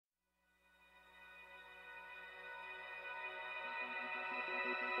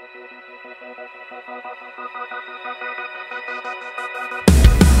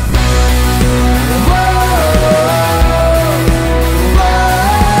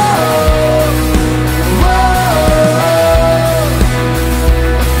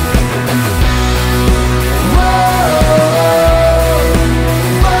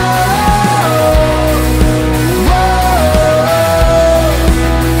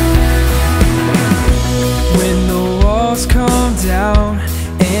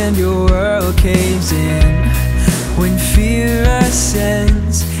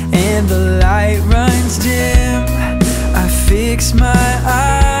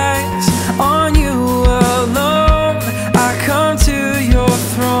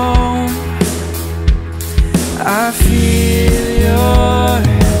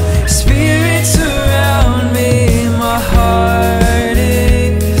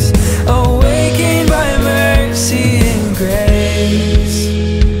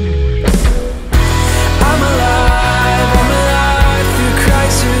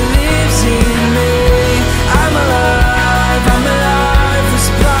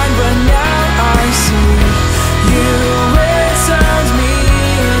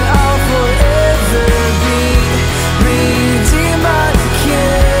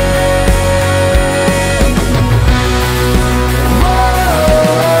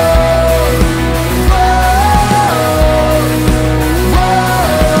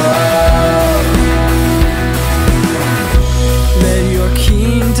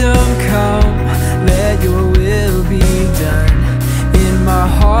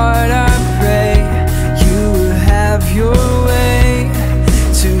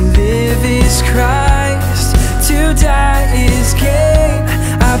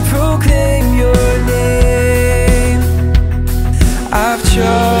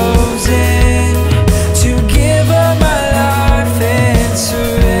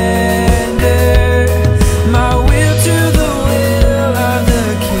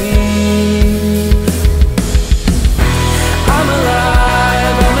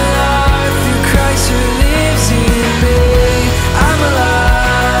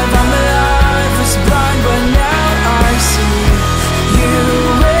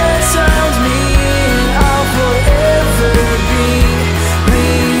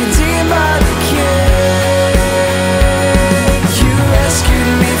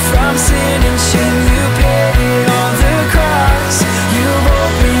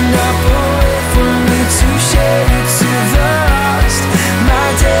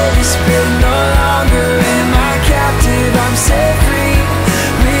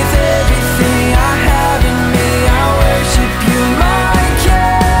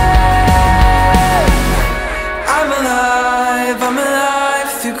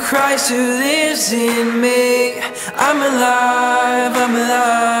Christ who lives in me. I'm alive, I'm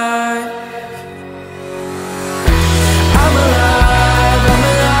alive. I'm alive, I'm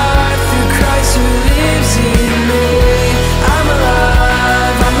alive through Christ who lives in me. I'm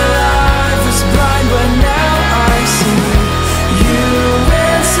alive, was blind but now I see. You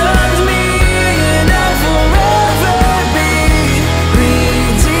ransomed me and I'll forever be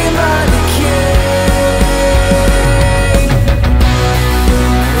redeemed by the King.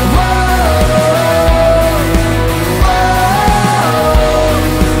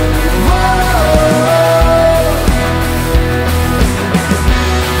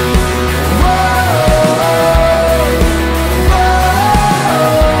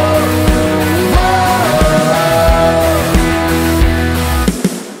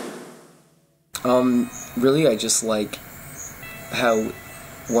 Really, I just like how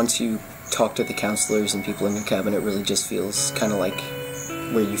once you talk to the counselors and people in your cabin, it really just feels kind of like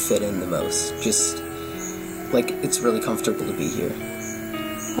where you fit in the most. Just like it's really comfortable to be here.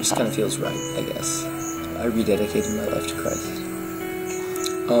 It just kind of feels right, I guess. I rededicated my life to Christ.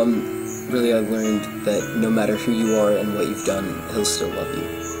 Really, I learned that no matter who you are and what you've done, He'll still love you.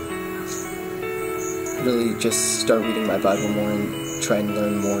 Really, just start reading my Bible more and try and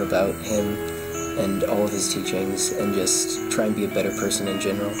learn more about Him and all of His teachings, and just try and be a better person in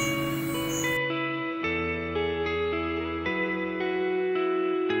general.